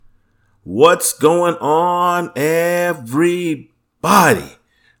What's going on, everybody?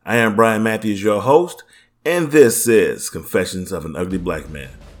 I am Brian Matthews, your host, and this is Confessions of an Ugly Black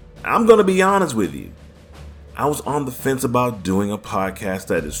Man. I'm going to be honest with you. I was on the fence about doing a podcast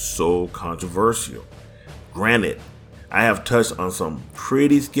that is so controversial. Granted, I have touched on some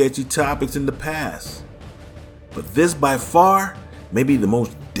pretty sketchy topics in the past, but this by far may be the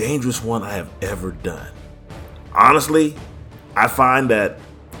most dangerous one I have ever done. Honestly, I find that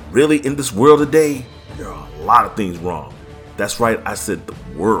really in this world today, there are a lot of things wrong. That's right, I said the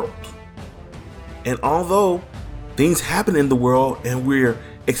world. And although things happen in the world and we're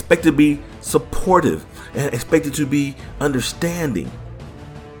expected to be supportive and expected to be understanding,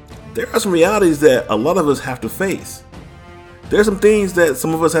 there are some realities that a lot of us have to face. There are some things that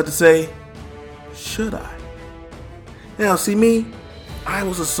some of us have to say, should I? Now, see me, I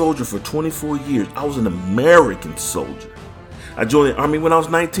was a soldier for 24 years. I was an American soldier. I joined the Army when I was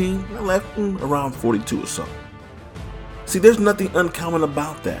 19. I left around 42 or so. See, there's nothing uncommon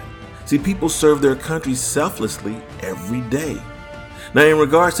about that. See, people serve their country selflessly every day. Now, in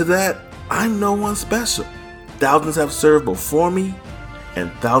regards to that, I'm no one special. Thousands have served before me,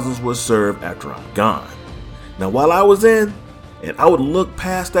 and thousands will serve after I'm gone. Now, while I was in, and I would look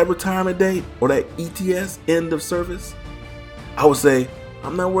past that retirement date or that ETS, end of service, I would say,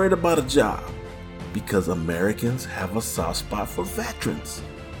 I'm not worried about a job because Americans have a soft spot for veterans.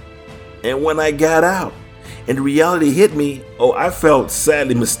 And when I got out and the reality hit me, I felt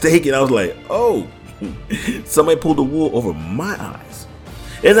sadly mistaken. I was like, somebody pulled the wool over my eyes.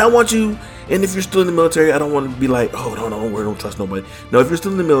 And I want you, and if you're still in the military, I don't want to be like, don't trust nobody. No, if you're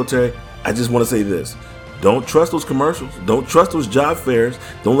still in the military, I just want to say this. Don't trust those commercials. Don't trust those job fairs.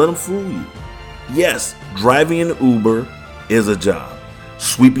 Don't let them fool you. Yes, driving an Uber is a job.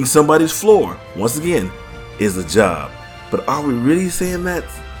 Sweeping somebody's floor, once again, is a job. But are we really saying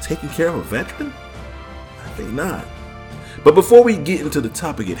that's taking care of a veteran? I think not. But before we get into the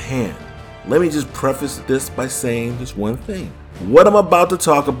topic at hand, let me just preface this by saying this one thing. What I'm about to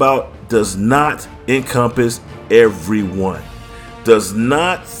talk about does not encompass everyone. Does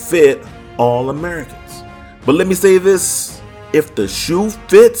not fit all Americans. But let me say this, if the shoe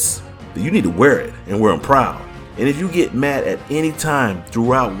fits, then you need to wear it and wear them proud. And if you get mad at any time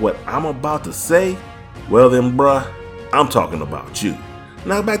throughout what I'm about to say, well then bruh, I'm talking about you.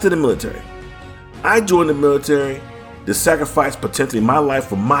 Now back to the military. I joined the military to sacrifice potentially my life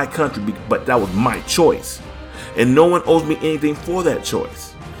for my country, but that was my choice. And no one owes me anything for that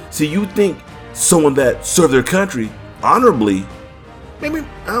choice. See, you think someone that served their country honorably, maybe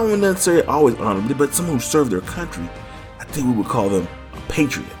I don't necessarily always honorably, but someone who served their country, I think we would call them a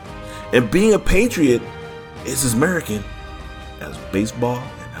patriot. And being a patriot is as American as baseball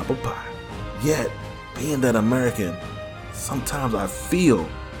and apple pie. Yet, being that American, sometimes I feel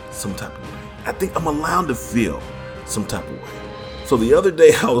some type of way. I think I'm allowed to feel some type of way. So the other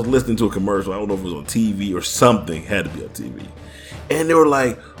day I was listening to a commercial, I don't know if it was on TV or something, had to be on TV. And they were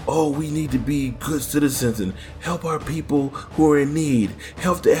like, we need to be good citizens and help our people who are in need.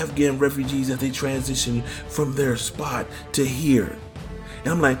 Help the Afghan refugees as they transition from their spot to here.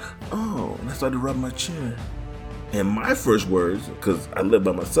 And I'm like, and I started to rub my chin. And my first words, because I live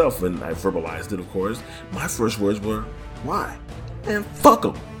by myself and I verbalized it, of course, my first words were, why? And fuck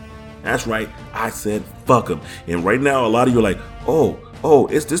them. That's right, I said fuck them. And right now, a lot of you are like,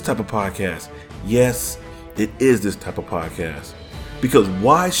 it's this type of podcast. Yes, it is this type of podcast. Because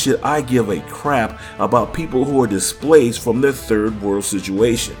why should I give a crap about people who are displaced from their third world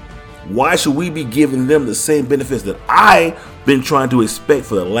situation? Why should we be giving them the same benefits that I've been trying to expect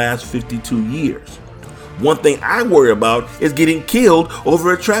for the last 52 years? One thing I worry about is getting killed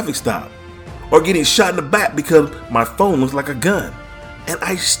over a traffic stop or getting shot in the back because my phone looks like a gun. And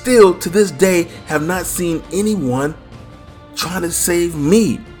I still, to this day, have not seen anyone trying to save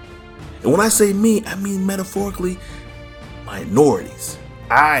me. And when I say me, I mean metaphorically minorities.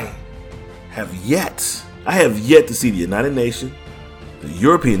 I have yet to see the United Nations, the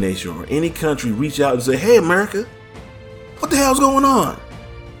European nation, or any country reach out and say, hey America, what the hell's going on?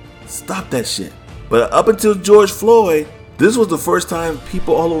 Stop that shit. But up until George Floyd, this was the first time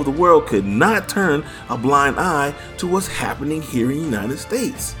people all over the world could not turn a blind eye to what's happening here in the United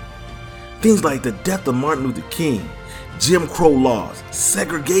States. Things like the death of Martin Luther King, Jim Crow laws,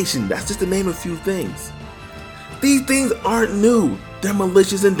 segregation, that's just to name a few things. These things aren't new, they're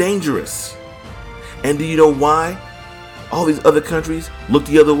malicious and dangerous. And do you know why all these other countries look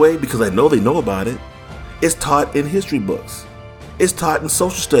the other way? Because I know they know about it. It's taught in history books. It's taught in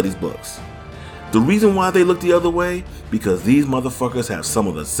social studies books. The reason why they look the other way, because these motherfuckers have some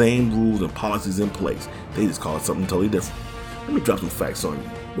of the same rules and policies in place. They just call it something totally different. Let me drop some facts on you.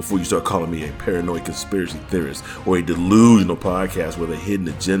 before you start calling me a paranoid conspiracy theorist or a delusional podcast with a hidden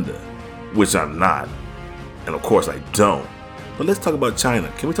agenda, which I'm not. And of course I don't. But let's talk about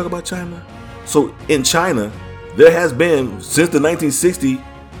China. Can we talk about China? So in China, there has been, since the 1960s,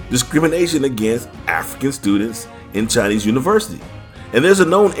 discrimination against African students in Chinese university. And there's a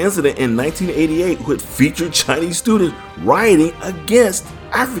known incident in 1988 which featured Chinese students rioting against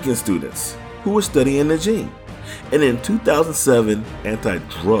African students who were studying in Nanjing. And in 2007,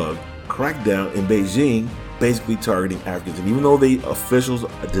 anti-drug crackdown in Beijing, basically targeting Africans. And even though the officials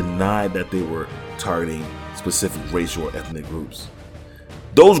denied that they were targeting specific racial or ethnic groups,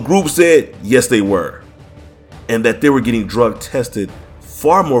 those groups said yes they were, and that they were getting drug tested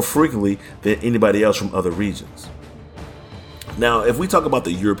far more frequently than anybody else from other regions. Now, if we talk about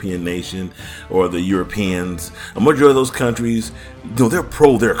the European nation or the Europeans, a majority of those countries, they're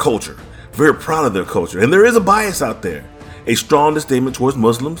pro their culture, very proud of their culture, and there is a bias out there, a strong disdain towards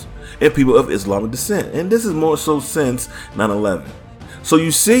Muslims and people of Islamic descent, and this is more so since 9/11. So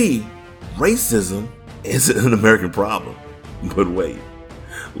you see, racism isn't an American problem. But wait,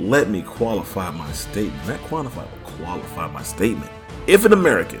 let me qualify my statement. Not quantify, but qualify my statement. If an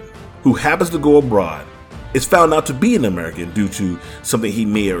American who happens to go abroad is found out to be an American due to something he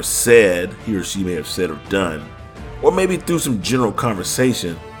may have said, he or she may have said or done, or maybe through some general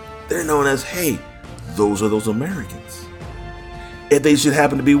conversation, they're known as, hey, those are those Americans. If they should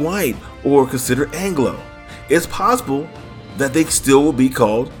happen to be white or considered Anglo, it's possible that they still will be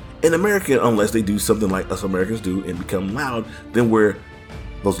called an American unless they do something like us Americans do and become loud, then we're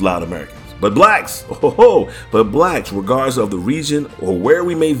those loud Americans. But blacks, regardless of the region or where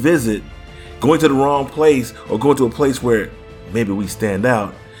we may visit, going to the wrong place or going to a place where maybe we stand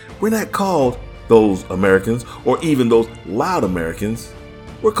out, we're not called those Americans or even those loud Americans.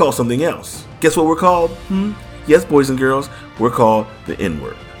 We're called something else. Guess what we're called? Yes, boys and girls, we're called the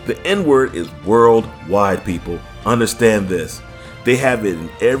N-word. The N-word is worldwide, people. Understand this. They have it in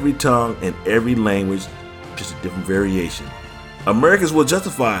every tongue and every language, just a different variation. Americans will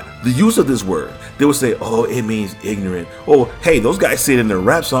justify the use of this word. They will say, oh, it means ignorant. Oh, hey, those guys say it in their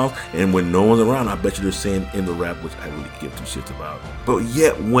rap songs, and when no one's around, I bet you they're saying in the rap, which I really give two shits about. But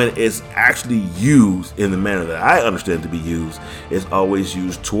yet, when it's actually used in the manner that I understand to be used, it's always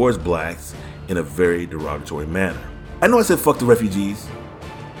used towards blacks in a very derogatory manner. I know I said fuck the refugees.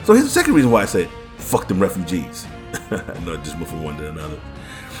 So here's the second reason why I say fuck them refugees. No, just move from one to another.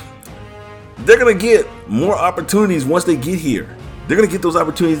 They're going to get more opportunities once they get here. They're going to get those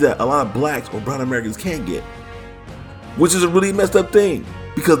opportunities that a lot of blacks or brown Americans can't get, which is a really messed up thing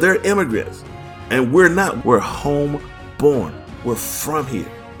because they're immigrants and we're not. We're home born. We're from here.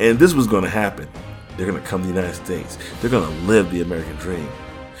 And this was going to happen. They're going to come to the United States. They're going to live the American dream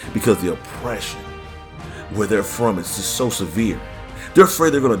because the oppression where they're from is just so severe. They're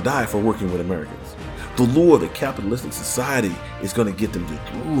afraid they're going to die for working with Americans. The lure of the capitalistic society is going to get them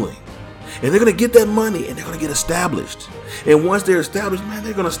to drooling. And they're going to get that money and they're going to get established. And once they're established, man,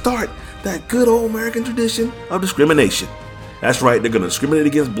 they're going to start that good old American tradition of discrimination. That's right, they're going to discriminate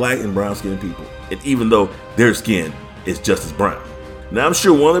against black and brown skinned people. And even though their skin is just as brown. Now, I'm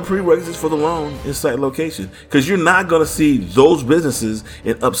sure one of the prerequisites for the loan is site location, because you're not going to see those businesses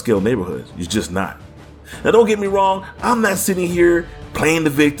in upscale neighborhoods. You're just not. Now, don't get me wrong. I'm not sitting here playing the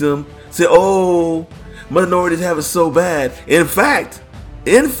victim, say, oh, minorities have it so bad. In fact,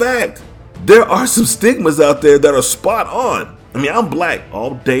 there are some stigmas out there that are spot on. I mean, I'm black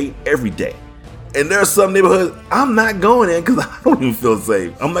all day, every day. And there are some neighborhoods I'm not going in because I don't even feel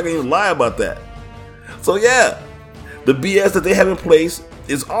safe. I'm not going to even lie about that. So yeah, the BS that they have in place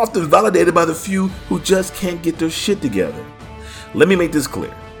is often validated by the few who just can't get their shit together. Let me make this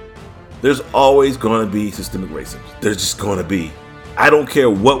clear. There's always going to be systemic racism. There's just going to be. I don't care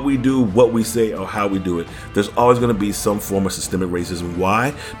what we do, what we say, or how we do it. There's always going to be some form of systemic racism.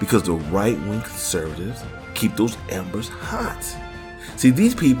 Why? Because the right-wing conservatives keep those embers hot. See,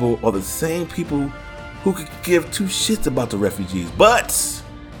 these people are the same people who could give two shits about the refugees, but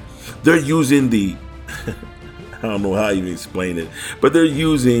they're using the, I don't know how you explain it, but they're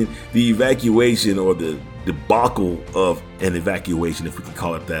using the evacuation or the debacle of an evacuation, if we can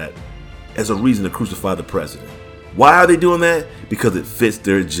call it that, as a reason to crucify the president. Why are they doing that? Because it fits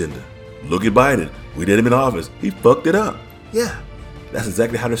their agenda. Look at Biden. We did him in office. He fucked it up. Yeah, that's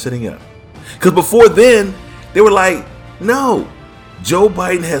exactly how they're setting up. Because before then, they were like, no, Joe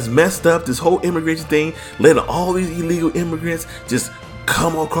Biden has messed up this whole immigration thing, letting all these illegal immigrants just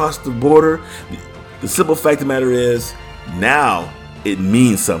come across the border. The simple fact of the matter is, now it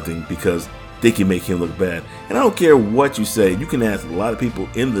means something because they can make him look bad. And I don't care what you say. You can ask a lot of people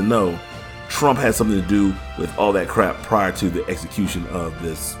in the know. Trump had something to do with all that crap prior to the execution of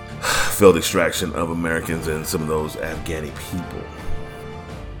this failed extraction of Americans and some of those Afghani people.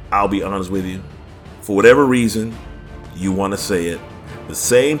 I'll be honest with you. For whatever reason you want to say it, the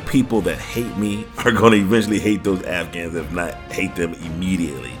same people that hate me are going to eventually hate those Afghans, if not hate them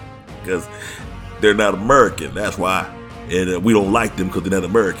immediately. Because they're not American. That's why. And we don't like them because they're not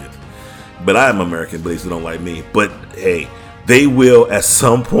Americans. But I'm American, but they still don't like me. But hey, they will at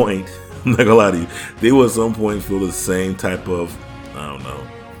some point, I'm not going to lie to you, they will at some point feel the same type of, I don't know,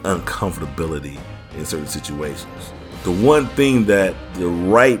 uncomfortability in certain situations. The one thing that the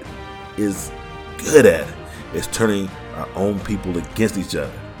right is good at is turning our own people against each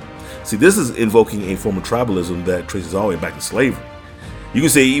other. See, this is invoking a form of tribalism that traces all the way back to slavery. You can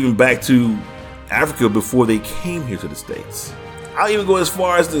say even back to Africa before they came here to the States. I'll even go as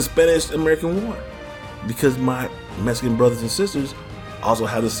far as the Spanish-American War, because my Mexican brothers and sisters also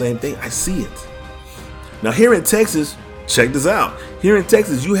have the same thing. I see it. Now here in Texas, check this out. Here in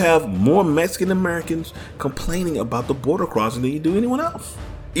Texas, you have more Mexican Americans complaining about the border crossing than you do anyone else,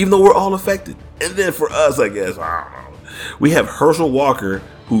 even though we're all affected. And then for us, I guess, I don't know, we have Herschel Walker,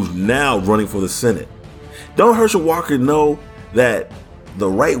 who's now running for the Senate. Don't Herschel Walker know that the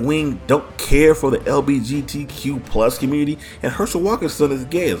right wing don't care for the LGBTQ plus community? And Herschel Walker's son is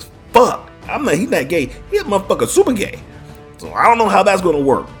gay as fuck. He's not gay. He's a motherfucker super gay. So I don't know how that's going to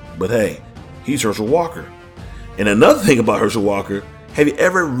work. But hey, he's Herschel Walker. And another thing about Herschel Walker, have you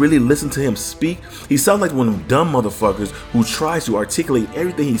ever really listened to him speak? He sounds like one of them dumb motherfuckers who tries to articulate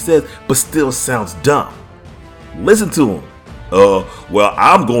everything he says, but still sounds dumb. Listen to him. Well,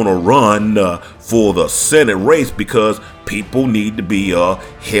 I'm going to run for the Senate race because people need to be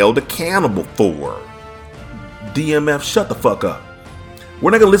held accountable for. DMF, shut the fuck up. We're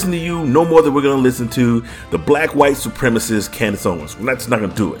not going to listen to you no more than we're going to listen to the black white supremacist Candace Owens. We're just not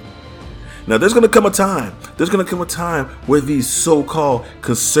going to do it. Now, there's going to come a time where these so-called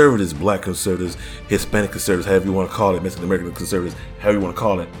conservatives, black conservatives, Hispanic conservatives, however you want to call it, Mexican American conservatives, however you want to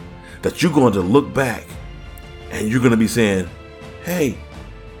call it, that you're going to look back and you're going to be saying, hey,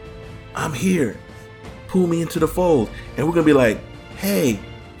 I'm here. Pull me into the fold. And we're going to be like, hey,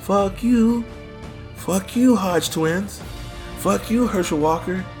 fuck you. Fuck you, Hodge twins. Fuck you, Herschel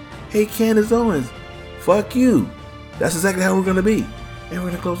Walker. Hey, Candace Owens. Fuck you. That's exactly how we're going to be. And we're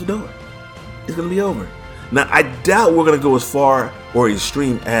going to close the door. It's going to be over. Now, I doubt we're going to go as far or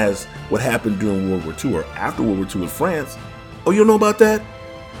extreme as what happened during World War II or after World War II with France. Oh, you know about that?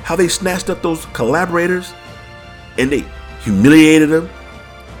 How they snatched up those collaborators and they humiliated them,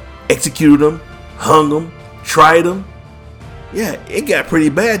 executed them, hung them, tried them. Yeah, it got pretty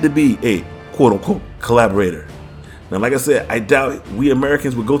bad to be a quote-unquote collaborator. Now, like I said, I doubt we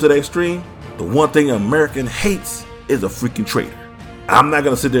Americans would go to that extreme. The one thing an American hates is a freaking traitor. I'm not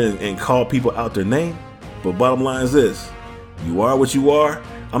going to sit there and call people out their name, but bottom line is this. You are what you are.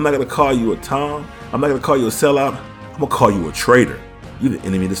 I'm not going to call you a Tom. I'm not going to call you a sellout. I'm going to call you a traitor. You're the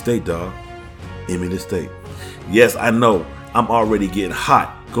enemy of the state, dog. Enemy of the state. Yes, I know. I'm already getting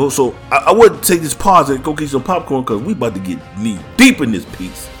hot. So I would take this pause and go get some popcorn because we about to get knee deep in this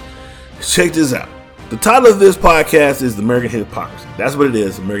piece. Check this out. The title of this podcast is The American Hypocrisy. That's what it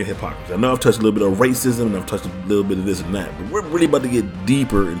is, American Hypocrisy. I know I've touched a little bit of racism and I've touched a little bit of this and that, but we're really about to get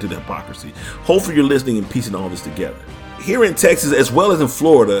deeper into the hypocrisy. Hopefully you're listening and piecing all this together. Here in Texas, as well as in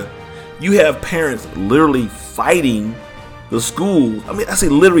Florida, you have parents literally fighting the schools. I mean, I say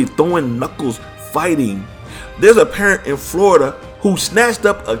literally throwing knuckles, fighting. There's a parent in Florida who snatched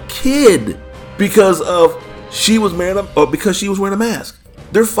up a kid because she was wearing a mask.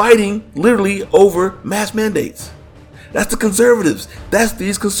 They're fighting literally over mask mandates. That's the conservatives. That's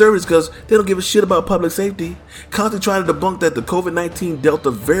these conservatives because they don't give a shit about public safety. Constantly trying to debunk that the COVID-19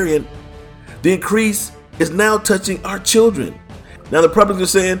 Delta variant, the increase is now touching our children. Now the Republicans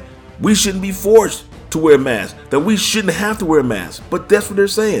are saying we shouldn't be forced to wear masks, that we shouldn't have to wear masks. But that's what they're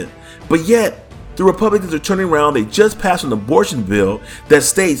saying. But yet, the Republicans are turning around. They just passed an abortion bill that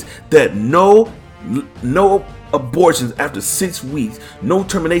states that no abortions after 6 weeks, no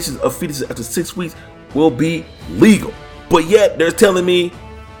terminations of fetuses after 6 weeks will be legal. But yet they're telling me,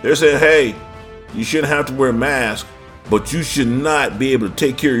 they're saying, hey, you shouldn't have to wear a mask, but you should not be able to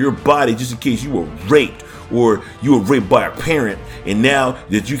take care of your body just in case you were raped or you were raped by a parent and now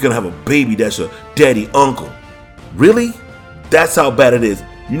that you can have a baby that's a daddy uncle. Really? That's how bad it is.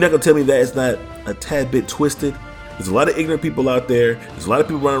 You're not going to tell me that it's not a tad bit twisted? There's a lot of ignorant people out there. There's a lot of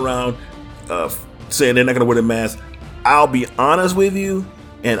people running around saying they're not going to wear the mask. I'll be honest with you,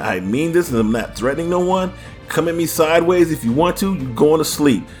 and I mean this, and I'm not threatening no one. Come at me sideways if you want to. You're going to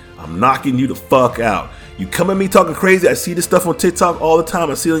sleep. I'm knocking you the fuck out. You come at me talking crazy. I see this stuff on TikTok all the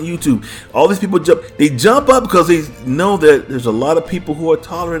time. I see it on YouTube. All these people jump up because they know that there's a lot of people who are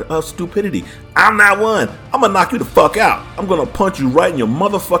tolerant of stupidity. I'm not one. I'm gonna knock you the fuck out. I'm gonna punch you right in your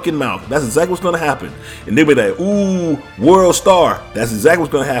motherfucking mouth. That's exactly what's gonna happen. And they'll be like, ooh, world star. That's exactly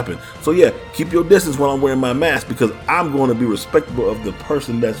what's gonna happen. So yeah, keep your distance while I'm wearing my mask because I'm gonna be respectful of the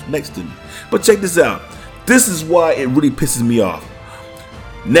person that's next to me. But check this out. This is why it really pisses me off.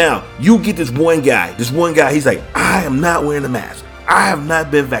 Now, you get this one guy, he's like, I am not wearing a mask. I have not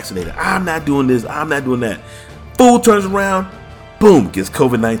been vaccinated. I'm not doing this. I'm not doing that. Fool turns around, boom, gets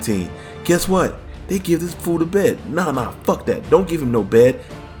COVID-19. Guess what? They give this fool a bed. Nah, fuck that. Don't give him no bed.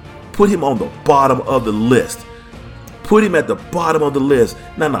 Put him on the bottom of the list. Put him at the bottom of the list.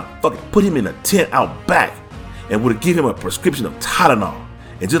 Nah, fuck it. Put him in a tent out back and would give him a prescription of Tylenol.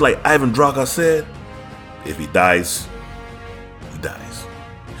 And just like Ivan Drago said, if he dies, he dies.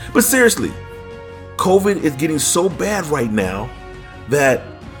 But seriously, COVID is getting so bad right now that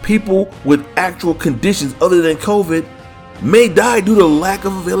people with actual conditions other than COVID may die due to lack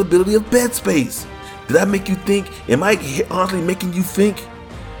of availability of bed space. Did that make you think? Am I honestly making you think?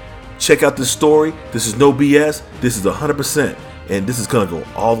 Check out this story. This is no BS. This is 100%. And this is going to go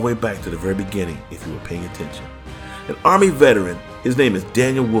all the way back to the very beginning if you were paying attention. An Army veteran, his name is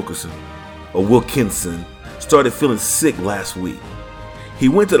Daniel Wilkinson, started feeling sick last week. He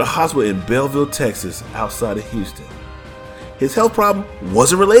went to the hospital in Belleville, Texas, outside of Houston. His health problem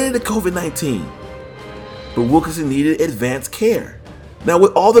wasn't related to COVID-19, but Wilkinson needed advanced care. Now,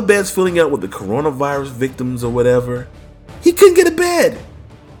 with all the beds filling up with the coronavirus victims or whatever, he couldn't get a bed.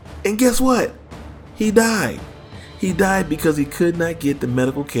 And guess what? He died. He died because he could not get the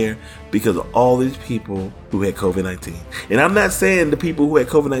medical care because of all these people who had COVID-19. And I'm not saying the people who had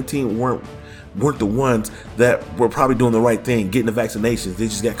COVID-19 weren't the ones that were probably doing the right thing, getting the vaccinations. They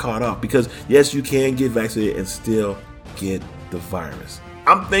just got caught off because yes, you can get vaccinated and still get the virus.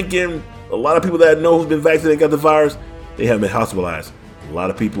 I'm thinking a lot of people that I know who've been vaccinated and got the virus, they haven't been hospitalized. A lot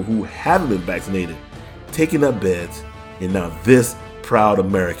of people who haven't been vaccinated, taking up beds, and now this proud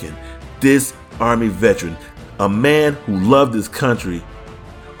American, this Army veteran, a man who loved his country,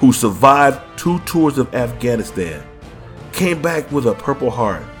 who survived 2 tours of Afghanistan, came back with a Purple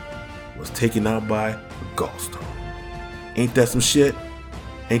Heart, was taken out by a gallstone. Ain't that some shit?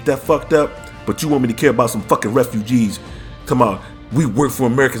 Ain't that fucked up? But you want me to care about some fucking refugees? Come on, we work for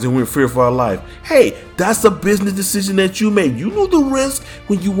Americans and we're in fear for our life. Hey, that's a business decision that you made. You knew the risk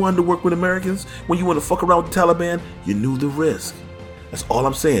when you wanted to work with Americans. When you want to fuck around with the Taliban, you knew the risk. That's all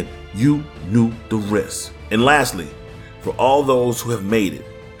I'm saying. You knew the risk. And lastly, for all those who have made it,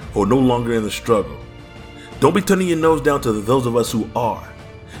 who are no longer in the struggle, don't be turning your nose down to those of us who are.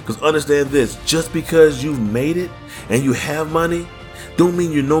 Because understand this, just because you've made it and you have money, don't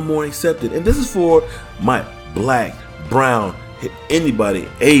mean you're no more accepted. And this is for my black, brown, anybody,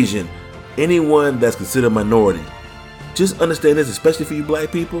 Asian, anyone that's considered minority. Just understand this, especially for you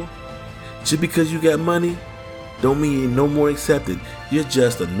black people. Just because you got money, don't mean you're no more accepted. You're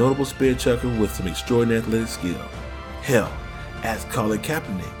just a notable spear chucker with some extraordinary athletic skill. Hell, ask Colin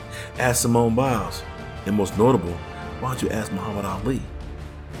Kaepernick, ask Simone Biles, and most notable, why don't you ask Muhammad Ali?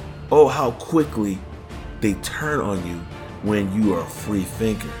 Oh, how quickly they turn on you when you are a free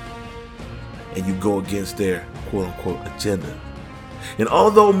thinker and you go against their quote-unquote agenda. And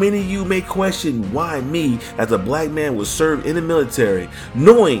although many of you may question why me, as a black man, was served in the military,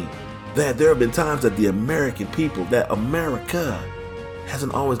 knowing that there have been times that the American people, that America,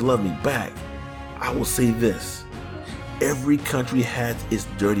 hasn't always loved me back, I will say this. Every country has its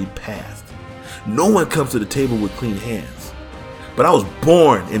dirty past. No one comes to the table with clean hands. But I was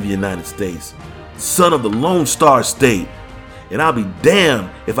born in the United States, son of the Lone Star State, and I'll be damned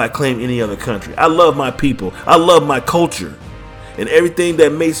if I claim any other country. I love my people. I love my culture and everything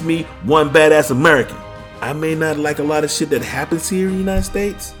that makes me one badass American. I may not like a lot of shit that happens here in the United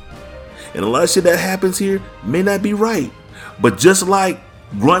States, and a lot of shit that happens here may not be right. But just like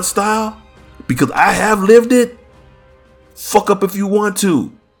grunt style, because I have lived it, fuck up if you want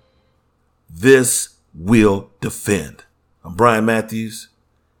to. This will defend. I'm Brian Matthews,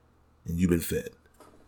 and you've been fed.